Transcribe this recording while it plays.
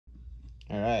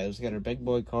Alright, let's get our big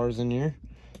boy cars in here.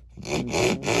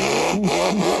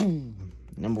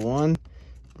 Number 1.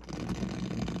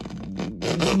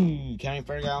 County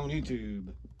Fair Guy on YouTube.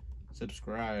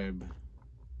 Subscribe.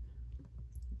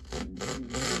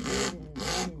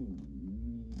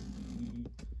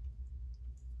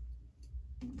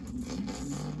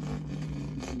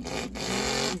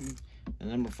 And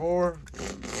number 4.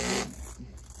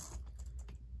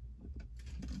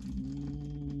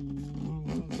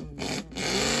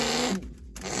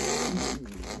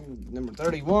 Number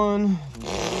 31.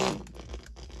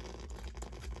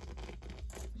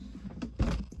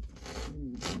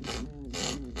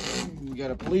 We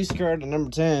got a police car to number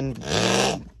 10.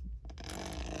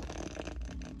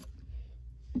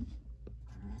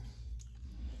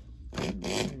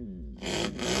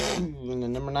 And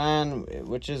then number 9,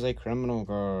 which is a criminal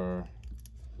car.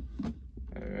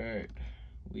 Alright.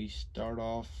 We start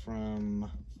off from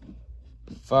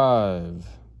 5,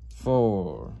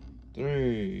 4,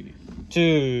 3,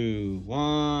 2,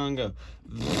 1, go.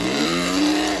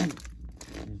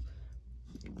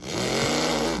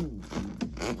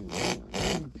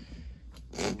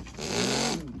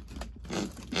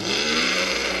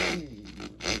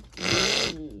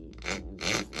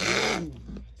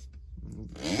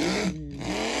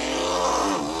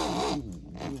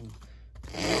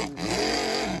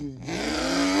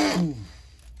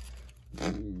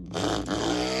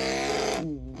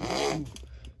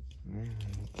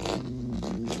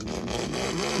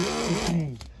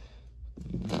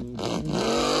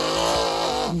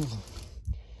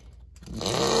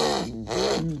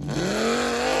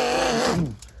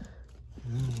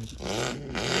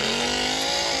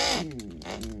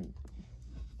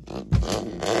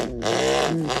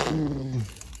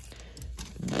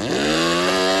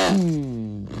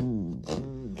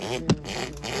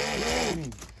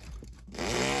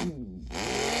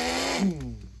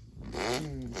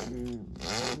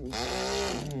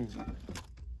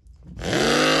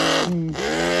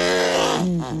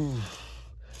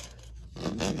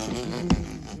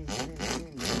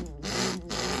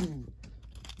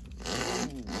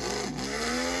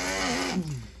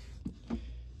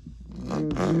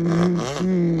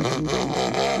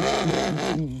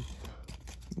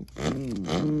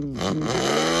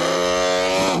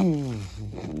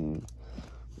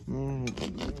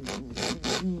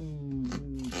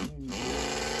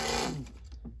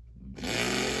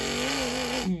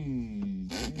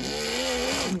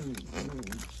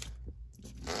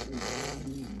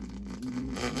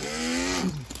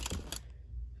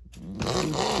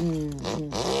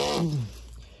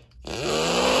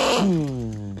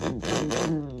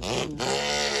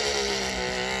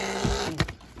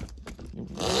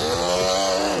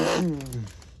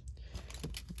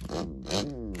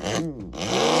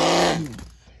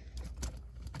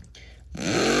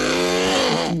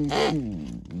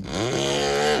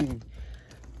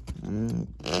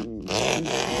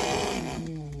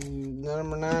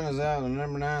 Number 9 is out, and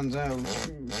number 9's out.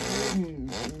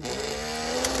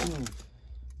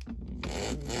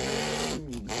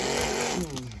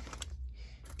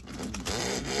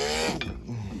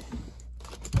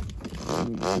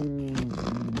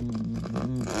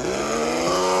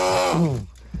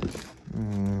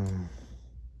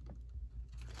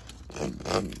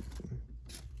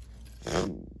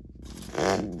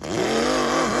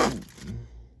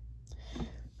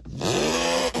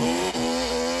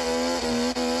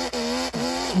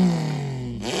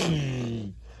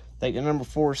 Take the number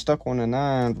 4 stuck on the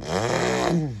 9.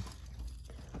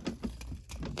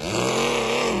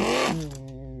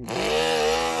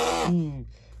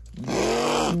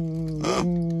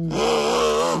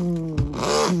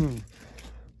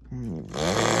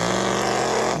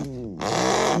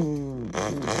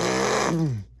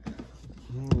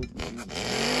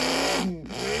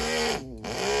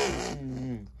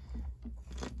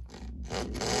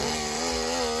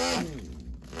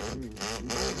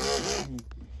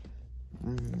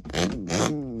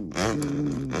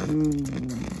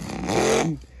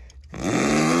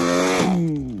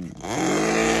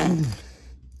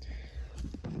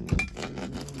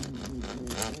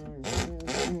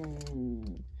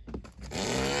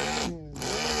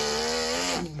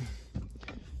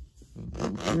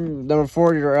 Number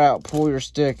 4, you're out. Pull your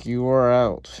stick. You are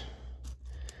out.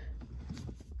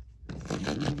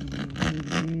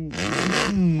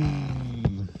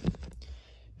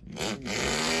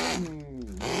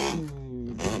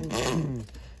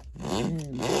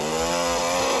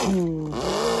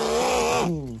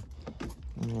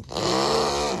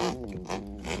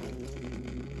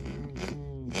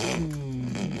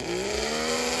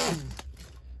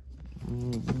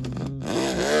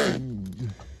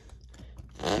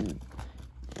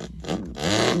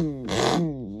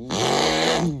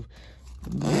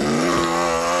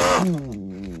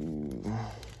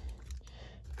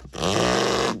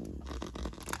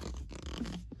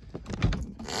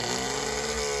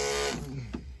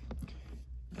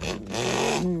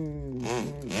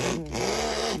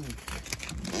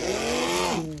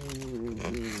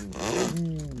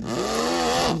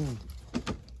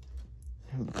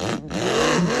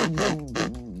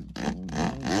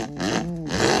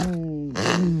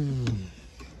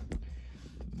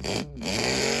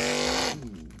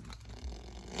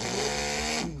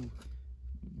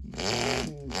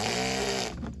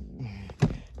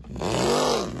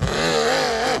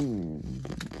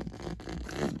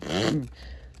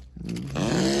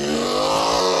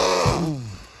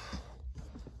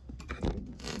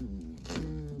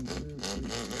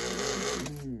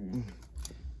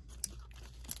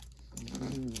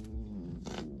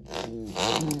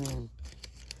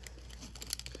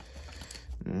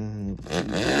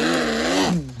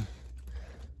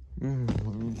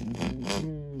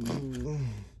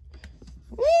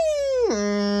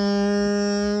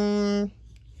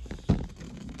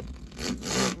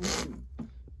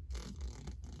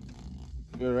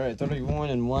 All right, 31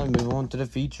 and 1. Move on to the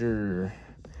feature.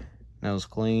 Now let's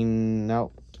clean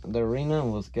out the arena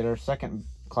and let's get our second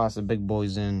class of big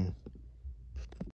boys in.